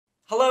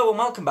Hello and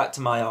welcome back to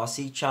my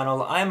RC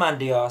channel. I'm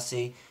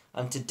AndyRC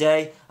and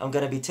today I'm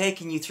going to be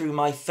taking you through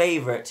my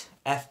favourite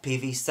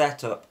FPV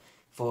setup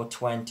for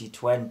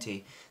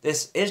 2020.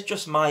 This is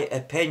just my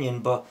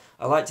opinion, but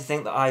I like to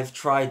think that I've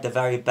tried the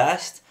very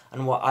best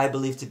and what I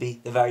believe to be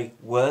the very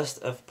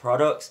worst of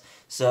products,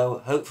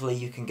 so hopefully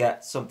you can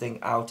get something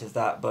out of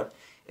that, but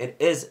it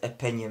is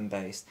opinion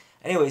based.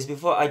 Anyways,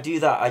 before I do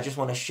that, I just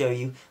want to show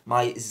you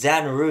my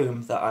Zen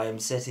room that I am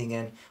sitting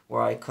in,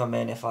 where I come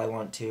in if I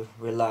want to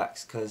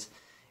relax, because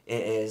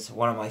it is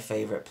one of my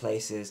favourite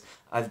places.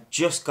 I've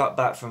just got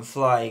back from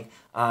flying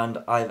and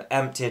I've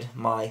emptied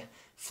my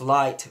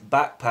flight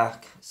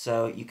backpack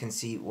so you can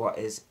see what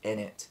is in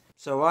it.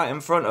 So right in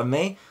front of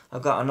me,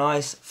 I've got a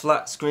nice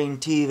flat screen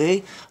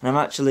TV and I'm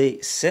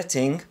actually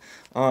sitting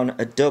on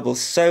a double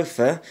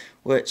sofa,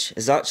 which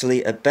is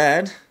actually a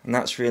bed, and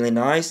that's really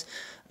nice.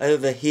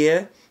 Over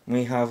here,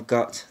 we have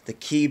got the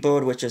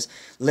keyboard, which is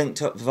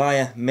linked up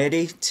via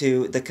MIDI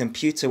to the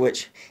computer,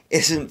 which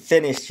isn't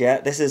finished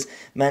yet. This is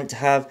meant to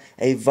have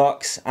a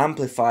Vox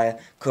amplifier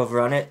cover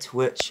on it,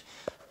 which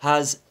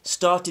has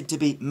started to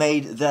be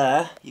made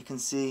there. You can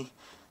see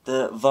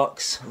the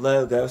Vox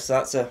logo, so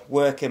that's a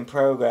work in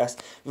progress.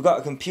 We've got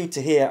a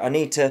computer here. I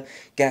need to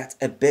get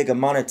a bigger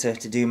monitor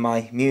to do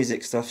my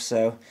music stuff,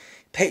 so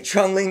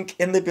Patreon link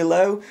in the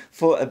below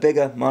for a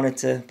bigger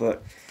monitor,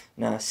 but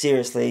no,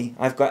 seriously,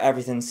 I've got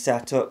everything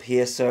set up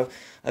here. So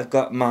I've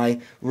got my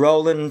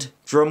Roland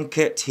drum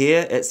kit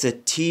here. It's a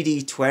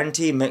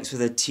TD20 mixed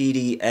with a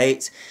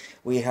TD8.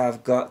 We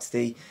have got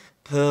the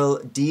Pearl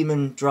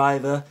Demon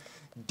Driver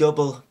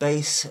double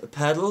bass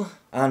pedal,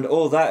 and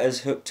all that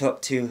is hooked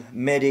up to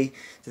MIDI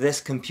to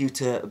this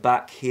computer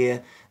back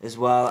here as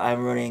well.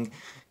 I'm running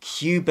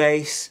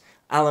Cubase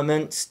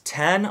Elements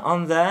 10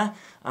 on there,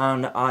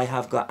 and I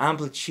have got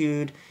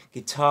Amplitude,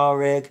 Guitar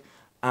Rig,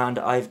 and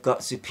I've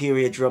got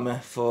Superior Drummer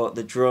for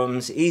the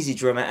drums, Easy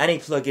Drummer, any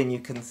plugin you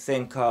can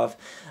think of.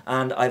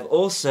 And I've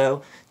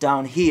also,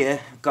 down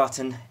here, got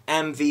an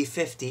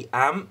MV50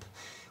 amp,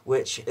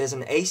 which is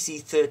an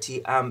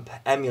AC30 amp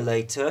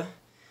emulator,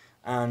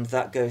 and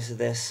that goes to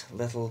this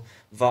little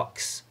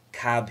Vox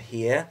cab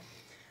here.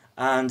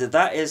 And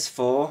that is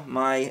for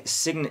my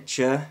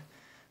signature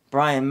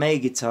Brian May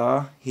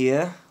guitar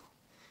here.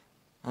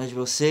 As you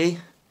will see,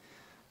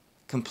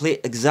 complete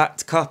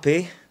exact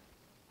copy.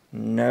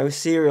 No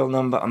serial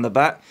number on the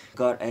back.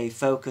 Got a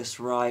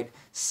Focusrite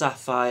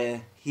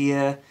Sapphire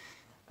here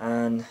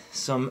and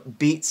some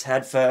Beats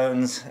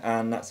headphones,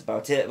 and that's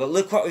about it. But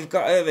look what we've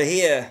got over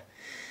here.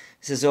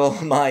 This is all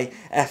my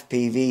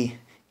FPV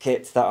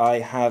kit that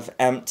I have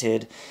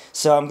emptied.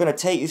 So I'm going to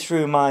take you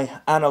through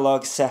my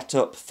analog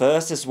setup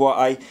first. This is what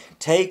I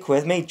take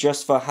with me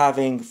just for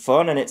having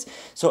fun, and it's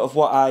sort of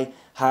what I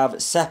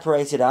have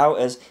separated out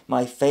as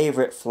my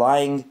favourite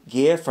flying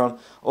gear from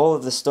all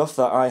of the stuff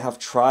that I have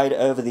tried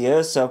over the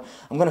years. So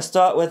I'm going to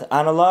start with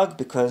analog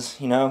because,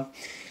 you know,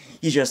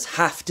 you just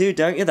have to,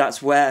 don't you?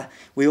 That's where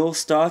we all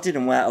started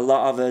and where a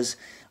lot of us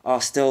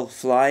are still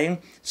flying.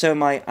 So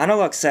my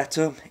analog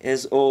setup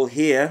is all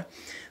here.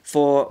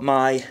 For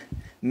my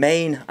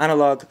main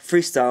analog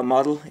freestyle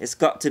model, it's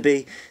got to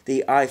be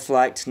the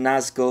iFlight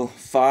Nazgul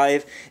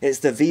 5. It's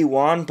the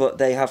V1, but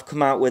they have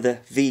come out with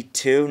a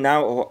V2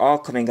 now, or are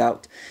coming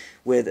out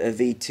with a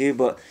V2,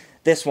 but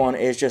this one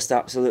is just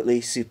absolutely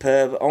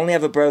superb. Only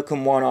ever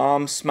broken one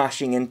arm,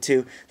 smashing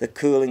into the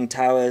cooling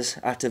towers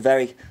at a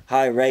very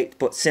high rate,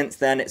 but since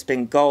then it's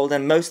been gold,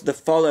 and most of the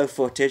follow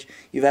footage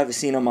you've ever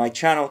seen on my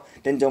channel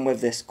been done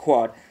with this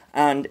quad,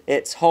 and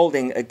it's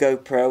holding a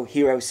GoPro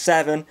Hero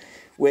 7,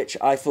 which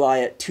I fly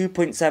at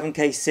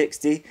 2.7K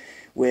 60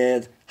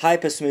 with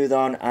Hyper Smooth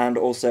on and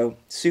also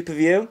Super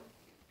View.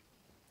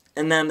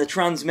 And then the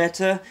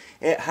transmitter,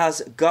 it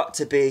has got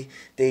to be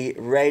the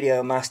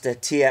Radiomaster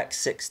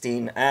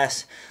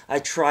TX16S. I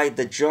tried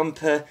the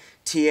Jumper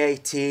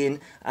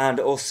T18 and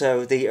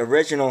also the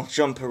original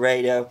Jumper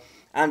radio,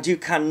 and you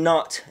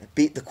cannot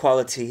beat the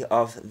quality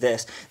of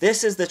this.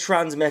 This is the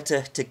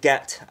transmitter to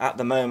get at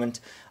the moment,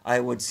 I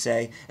would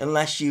say,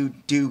 unless you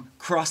do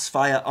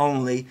crossfire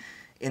only.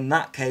 In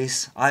that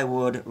case, I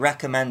would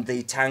recommend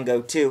the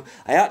Tango 2.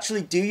 I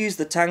actually do use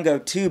the Tango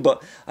 2,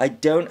 but I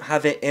don't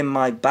have it in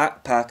my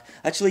backpack.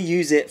 I actually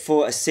use it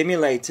for a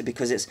simulator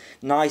because it's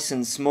nice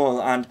and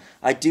small, and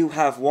I do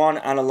have one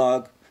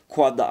analog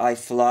quad that I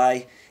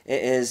fly.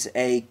 It is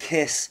a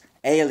KISS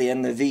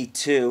Alien, the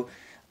V2,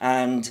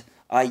 and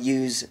I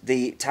use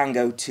the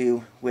Tango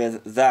 2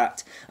 with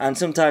that. And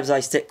sometimes I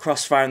stick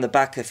Crossfire in the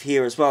back of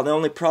here as well. The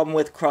only problem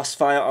with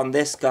Crossfire on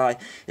this guy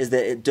is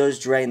that it does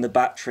drain the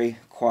battery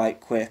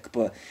quite quick.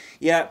 But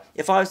yeah,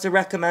 if I was to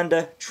recommend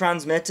a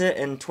transmitter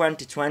in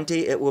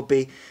 2020, it would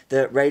be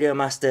the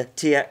Radiomaster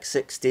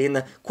TX16.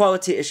 The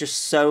quality is just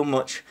so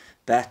much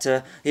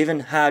better. Even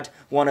had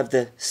one of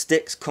the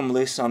sticks come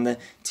loose on the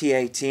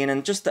T18,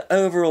 and just the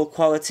overall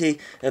quality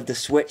of the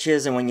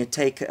switches and when you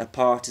take it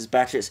apart is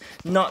better. It's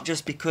not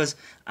just because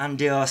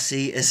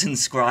AndyRC is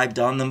inscribed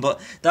on them,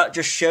 but that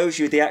just shows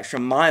you the extra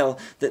mile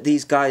that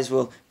these guys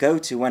will go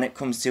to when it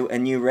comes to a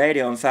new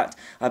radio. In fact,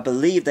 I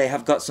believe they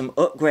have got some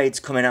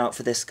upgrades coming out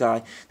for this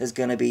guy. There's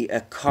going to be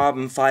a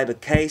carbon fiber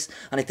case,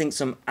 and I think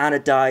some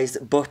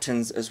anodized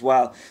buttons as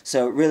well.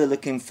 So really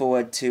looking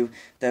forward to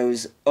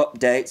those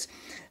updates.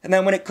 And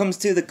then when it comes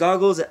to the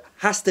goggles, it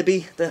has to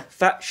be the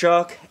Fat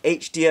Shark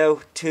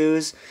HDO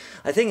 2s.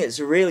 I think it's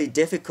really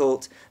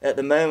difficult at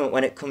the moment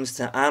when it comes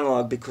to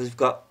analog because we've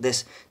got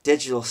this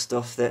digital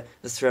stuff that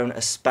has thrown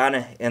a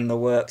spanner in the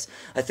works.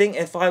 I think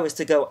if I was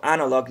to go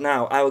analog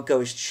now, I would go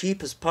as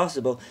cheap as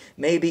possible,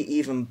 maybe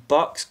even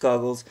box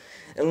goggles,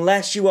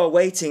 unless you are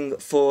waiting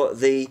for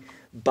the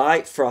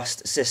Bite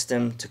Frost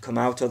system to come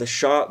out, or the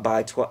Shark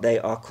Bite, what they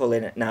are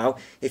calling it now.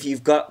 If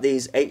you've got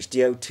these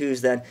HDO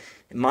 2s, then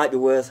it might be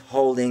worth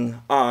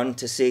holding on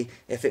to see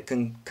if it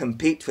can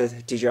compete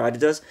with DJI. There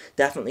does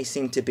definitely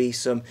seem to be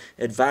some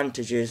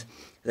advantages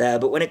there,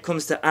 but when it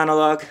comes to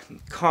analog,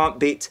 can't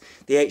beat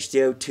the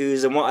HDO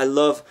 2s. And what I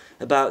love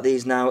about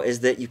these now is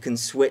that you can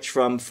switch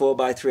from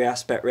 4:3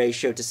 aspect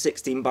ratio to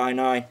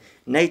 16:9.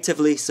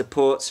 Natively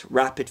supports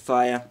rapid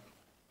fire.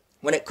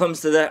 When it comes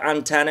to the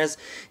antennas,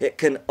 it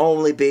can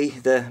only be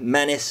the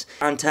Menace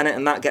antenna,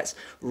 and that gets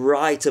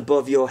right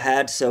above your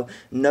head, so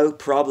no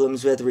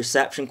problems with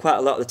reception. Quite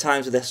a lot of the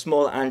times with the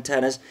smaller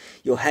antennas,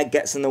 your head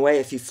gets in the way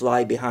if you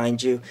fly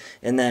behind you.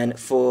 And then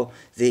for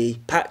the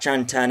patch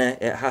antenna,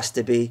 it has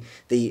to be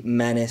the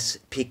Menace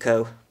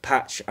Pico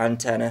patch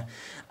antenna.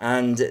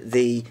 And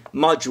the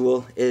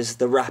module is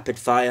the rapid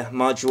fire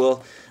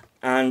module.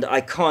 And I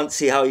can't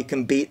see how you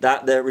can beat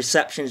that. The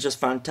reception is just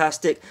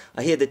fantastic.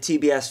 I hear the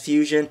TBS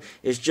Fusion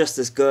is just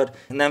as good.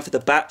 And then for the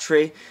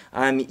battery,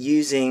 I'm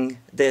using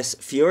this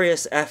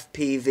Furious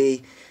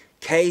FPV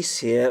case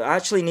here. I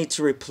actually need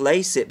to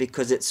replace it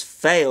because it's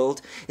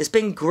failed. It's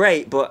been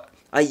great, but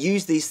I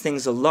use these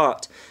things a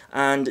lot,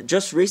 and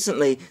just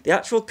recently the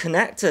actual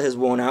connector has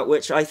worn out,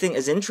 which I think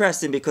is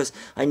interesting because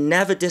I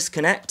never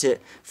disconnect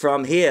it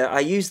from here. I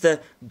use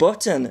the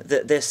button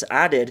that this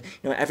added.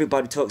 You know,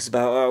 everybody talks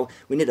about, oh,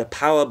 we need a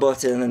power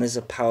button, and then there's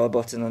a power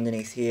button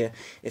underneath here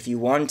if you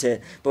want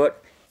it.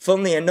 But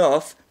funnily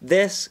enough,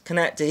 this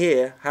connector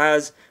here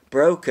has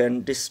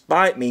broken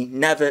despite me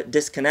never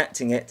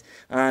disconnecting it,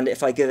 and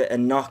if I give it a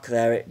knock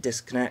there it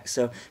disconnects,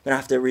 so I'm gonna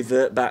have to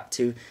revert back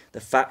to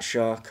the Fat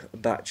Shark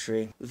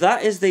battery.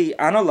 That is the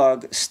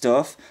analog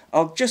stuff.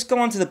 I'll just go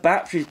on to the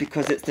batteries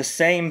because it's the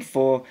same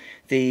for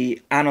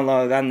the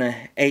analog and the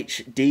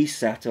HD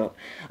setup.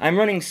 I'm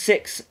running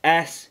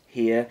 6S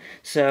here,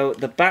 so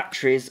the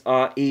batteries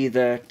are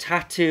either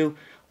Tattoo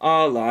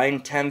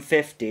R-Line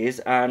 1050s,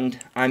 and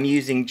I'm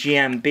using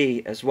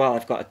GMB as well.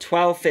 I've got a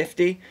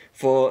 1250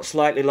 for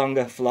slightly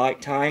longer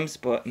flight times,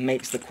 but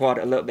makes the quad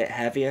a little bit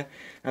heavier.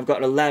 I've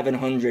got an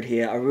 1100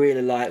 here. I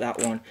really like that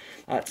one.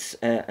 That's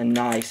a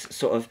nice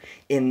sort of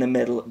in the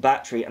middle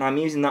battery, and I'm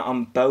using that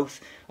on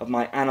both of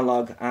my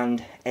analog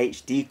and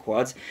HD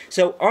quads.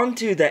 So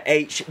onto the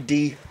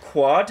HD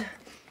quad,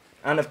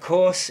 and of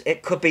course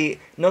it could be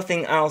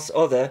nothing else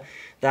other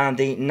than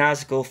the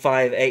Nazgul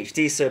 5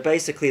 HD. So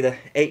basically the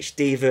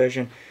HD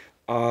version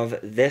of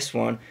this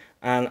one.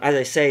 And as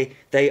I say,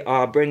 they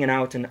are bringing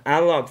out an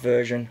analog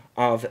version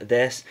of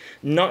this.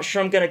 Not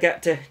sure I'm going to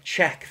get to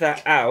check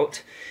that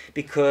out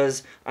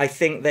because I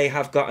think they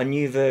have got a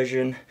new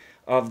version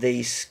of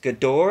the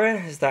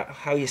Skadora. Is that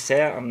how you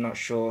say it? I'm not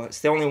sure.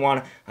 It's the only one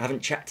I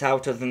haven't checked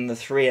out other than the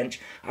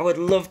 3-inch. I would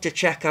love to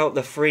check out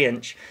the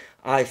 3-inch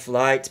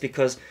iFlight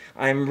because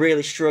I'm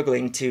really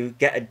struggling to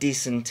get a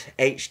decent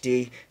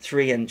HD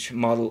 3-inch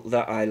model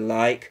that I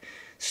like.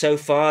 So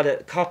far,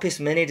 the Coppice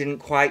Mini didn't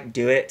quite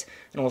do it,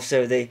 and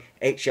also the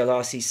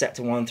HLRC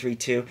Sector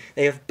 132.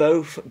 They have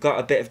both got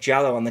a bit of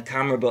jello on the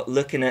camera, but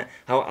looking at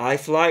how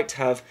iFlight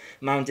have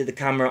mounted the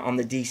camera on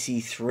the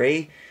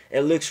DC3,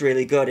 it looks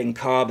really good in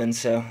carbon,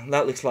 so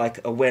that looks like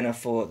a winner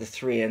for the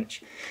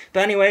 3-inch.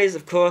 But anyways,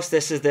 of course,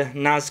 this is the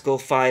Nazgul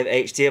 5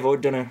 HD. I've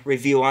already done a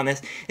review on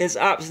this. It's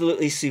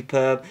absolutely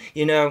superb.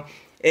 You know,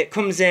 it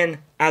comes in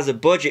as a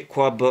budget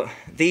quad, but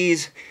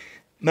these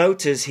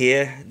motors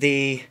here,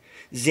 the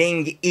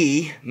Zing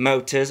E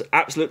motors,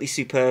 absolutely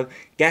superb.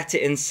 Get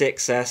it in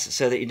 6S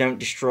so that you don't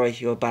destroy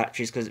your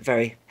batteries because it's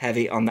very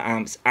heavy on the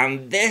amps.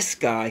 And this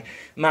guy,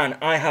 man,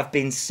 I have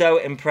been so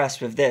impressed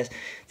with this.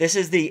 This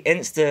is the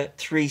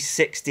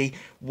Insta360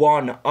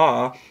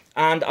 1R,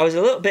 and I was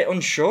a little bit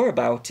unsure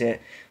about it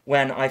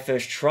when I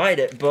first tried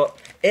it, but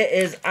it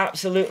is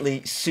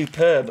absolutely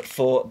superb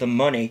for the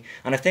money,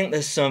 and I think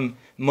there's some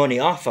money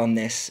off on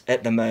this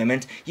at the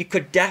moment. You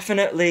could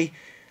definitely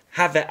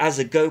have it as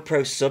a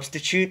GoPro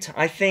substitute.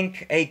 I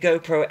think a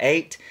GoPro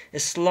 8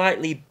 is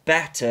slightly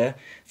better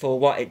for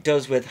what it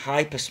does with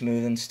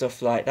hypersmooth and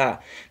stuff like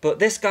that. But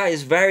this guy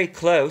is very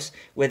close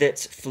with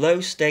its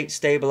flow state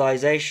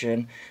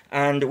stabilization,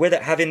 and with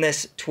it having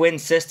this twin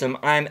system,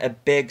 I'm a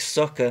big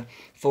sucker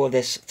for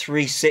this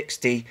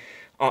 360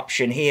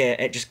 option here.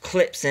 It just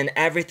clips in,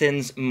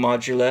 everything's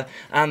modular,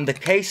 and the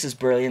case is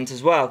brilliant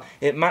as well.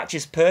 It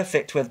matches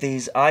perfect with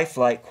these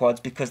iFlight quads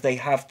because they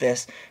have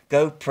this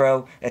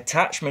GoPro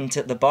attachment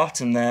at the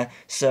bottom there.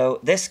 So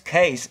this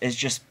case is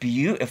just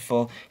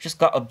beautiful. Just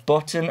got a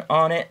button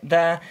on it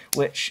there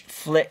which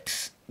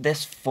flicks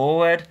this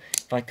forward.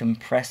 If I can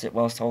press it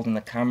whilst holding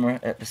the camera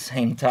at the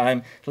same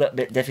time, a little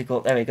bit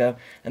difficult, there we go.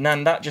 And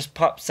then that just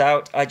pops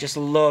out. I just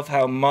love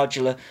how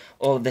modular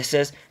all of this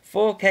is.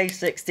 4K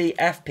 60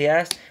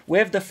 FPS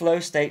with the flow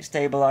state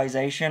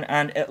stabilization,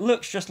 and it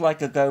looks just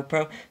like a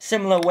GoPro,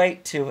 similar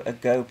weight to a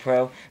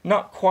GoPro,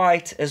 not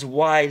quite as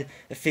wide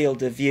a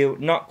field of view,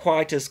 not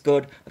quite as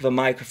good of a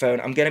microphone.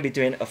 I'm going to be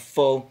doing a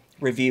full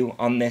review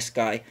on this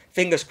guy,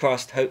 fingers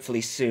crossed,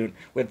 hopefully soon,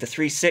 with the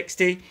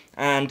 360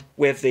 and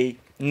with the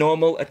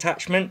normal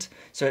attachment,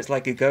 so it's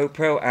like a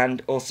GoPro,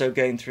 and also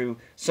going through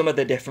some of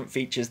the different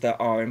features that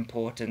are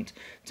important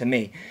to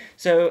me.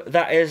 So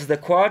that is the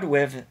quad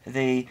with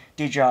the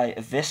DJI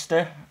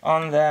Vista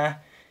on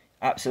there.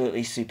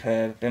 Absolutely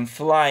superb. Been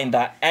flying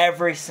that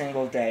every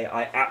single day.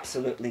 I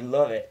absolutely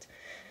love it.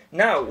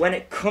 Now, when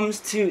it comes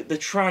to the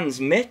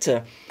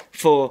transmitter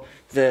for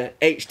the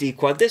HD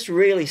quad, this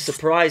really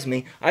surprised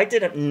me. I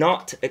did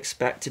not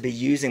expect to be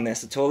using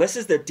this at all. This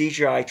is the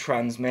DJI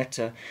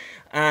transmitter.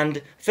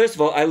 And first of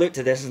all, I looked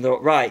at this and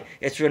thought, right,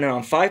 it's running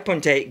on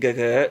 5.8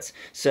 gigahertz,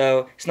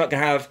 so it's not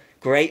going to have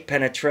great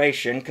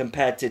penetration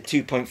compared to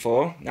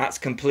 2.4. That's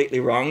completely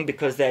wrong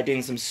because they're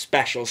doing some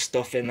special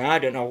stuff in there. I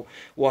don't know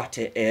what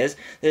it is.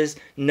 There's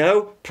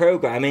no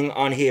programming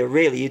on here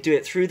really. You do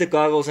it through the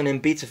goggles and in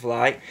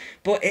Betaflight,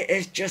 but it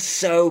is just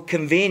so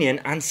convenient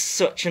and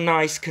such a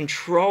nice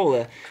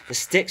controller. The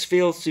sticks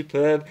feel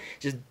superb,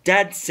 just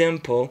dead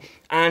simple,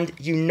 and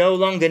you no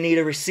longer need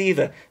a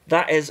receiver.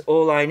 That is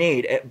all I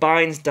need. It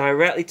binds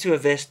directly to a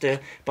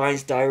Vista,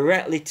 binds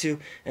directly to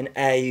an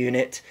air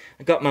unit.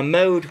 I got my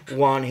mode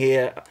 1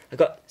 here. I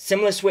got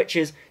similar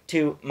switches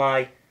to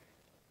my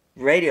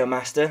Radio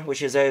Master,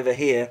 which is over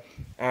here,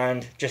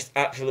 and just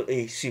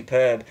absolutely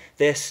superb.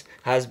 This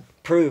has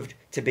proved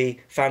to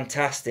be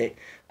fantastic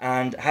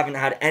and haven't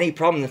had any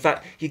problem. In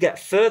fact, you get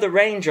further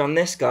range on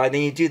this guy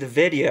than you do the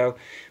video.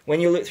 When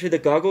you look through the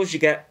goggles, you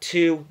get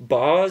 2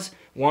 bars,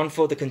 one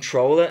for the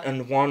controller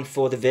and one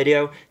for the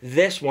video.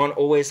 This one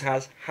always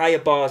has higher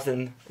bars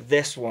than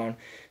this one.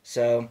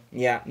 So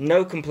yeah,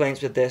 no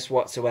complaints with this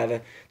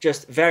whatsoever.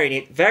 Just very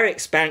neat, very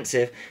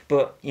expensive,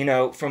 but you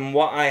know, from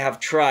what I have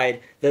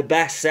tried, the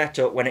best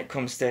setup when it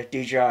comes to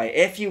DJI,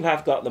 if you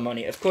have got the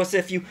money. Of course,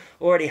 if you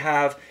already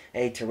have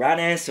a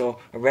Tyrannus or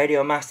a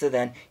Radio Master,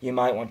 then you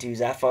might want to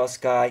use FR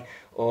Sky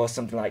or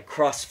something like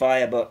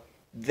Crossfire, but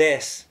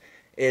this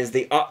is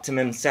the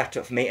optimum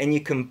setup for me, and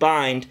you can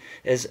bind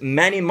as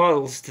many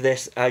models to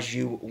this as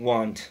you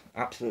want.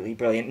 Absolutely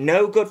brilliant.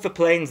 No good for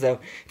planes though.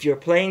 If you're a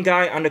plane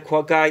guy and a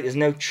quad guy, there's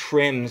no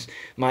trims.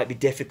 Might be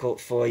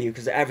difficult for you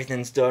because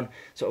everything's done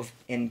sort of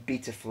in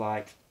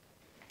Betaflight.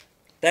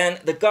 Then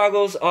the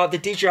goggles are the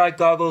DJI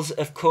goggles.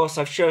 Of course,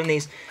 I've shown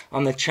these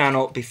on the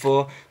channel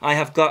before. I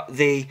have got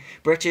the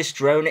British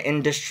Drone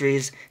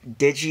Industries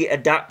Digi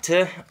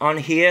adapter on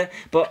here,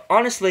 but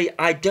honestly,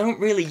 I don't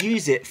really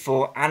use it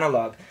for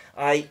analog.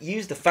 I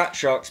use the Fat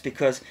Sharks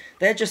because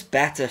they're just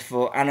better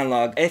for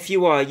analog. If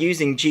you are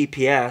using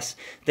GPS,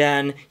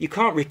 then you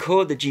can't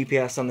record the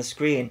GPS on the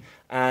screen.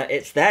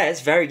 It's there,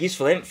 it's very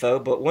useful info,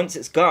 but once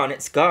it's gone,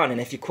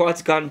 and if your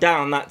quad's gone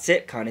down, that's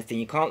it kind of thing.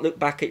 You can't look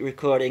back at your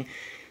recording.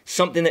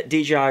 Something that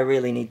DJI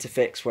really need to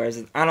fix, whereas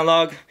with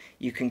analog,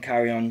 you can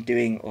carry on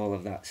doing all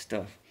of that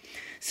stuff.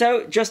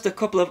 So, just a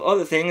couple of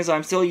other things.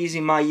 I'm still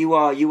using my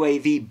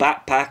UAV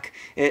backpack.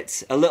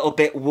 It's a little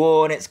bit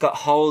worn, it's got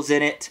holes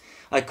in it.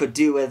 I could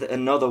do with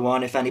another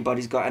one if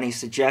anybody's got any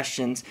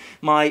suggestions.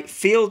 My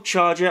field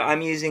charger,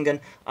 I'm using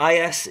an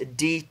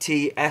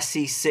ISDT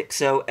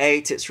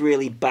SE608. It's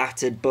really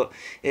battered, but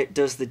it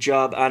does the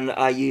job, and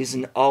I use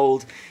an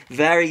old,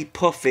 very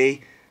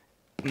puffy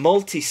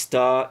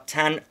multi-star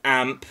 10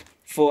 amp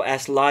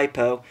 4S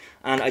LiPo,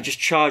 and I just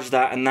charge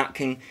that, and that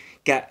can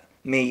get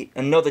me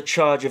another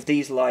charge of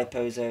these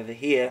LiPos over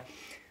here.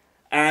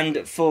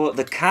 And for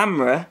the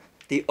camera,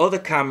 the other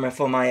camera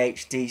for my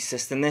HD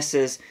system, this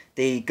is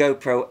the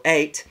GoPro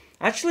 8.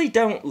 I actually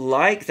don't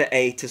like the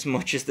 8 as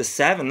much as the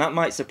 7. That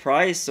might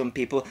surprise some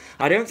people.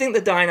 I don't think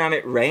the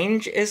dynamic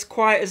range is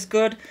quite as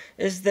good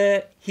as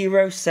the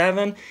Hero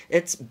 7.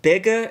 It's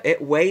bigger,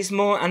 it weighs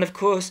more, and of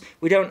course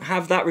we don't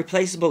have that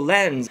replaceable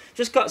lens.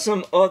 Just got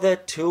some other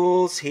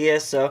tools here.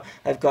 So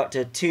I've got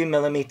the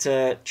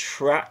 2mm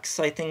Trax,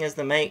 I think is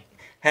the make.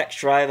 Hex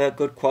driver,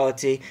 good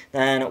quality.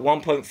 Then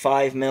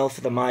 1.5mm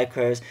for the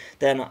micros.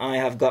 Then I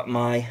have got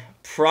my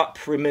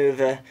prop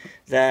remover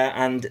there,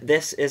 and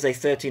this is a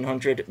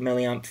 1300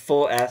 milliamp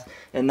 4S,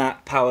 and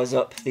that powers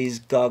up these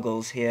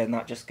goggles here, and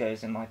that just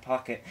goes in my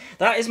pocket.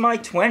 That is my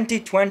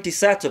 2020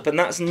 setup, and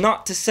that's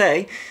not to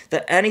say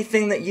that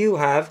anything that you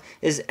have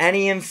is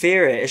any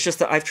inferior. It's just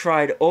that I've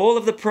tried all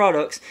of the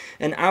products,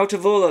 and out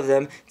of all of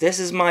them, this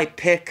is my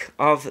pick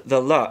of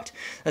the lot.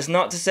 That's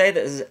not to say that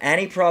there's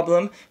any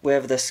problem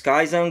with the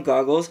Sky Zone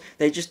goggles.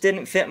 They just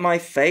didn't fit my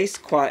face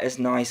quite as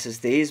nice as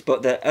these,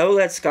 but the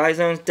OLED Sky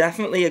Zone is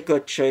definitely a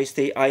good choice.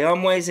 The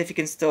Ionways, if you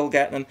can still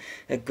get them,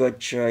 a good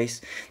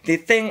choice. The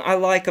thing I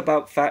like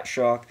about Fat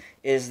Shark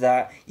is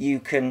that you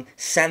can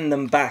send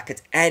them back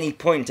at any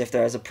point if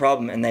there is a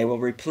problem, and they will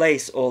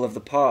replace all of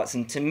the parts.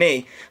 And to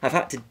me, I've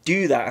had to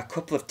do that a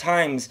couple of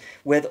times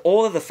with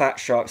all of the Fat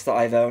Sharks that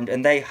I've owned,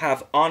 and they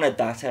have honoured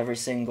that every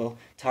single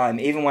time.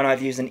 Even when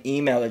I've used an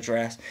email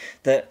address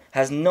that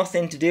has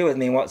nothing to do with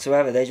me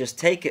whatsoever, they just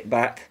take it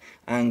back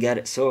and get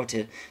it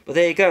sorted. But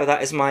there you go,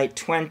 that is my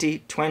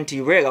 2020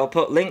 rig. I'll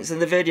put links in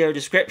the video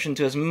description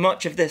to as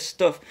much of this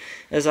stuff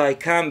as I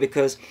can,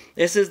 because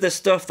this is the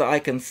stuff that I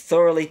can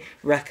thoroughly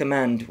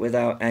recommend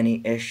without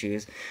any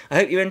issues. I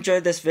hope you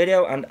enjoyed this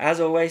video, and as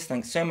always,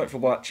 thanks so much for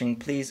watching.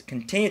 Please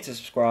continue to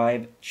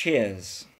subscribe. Cheers.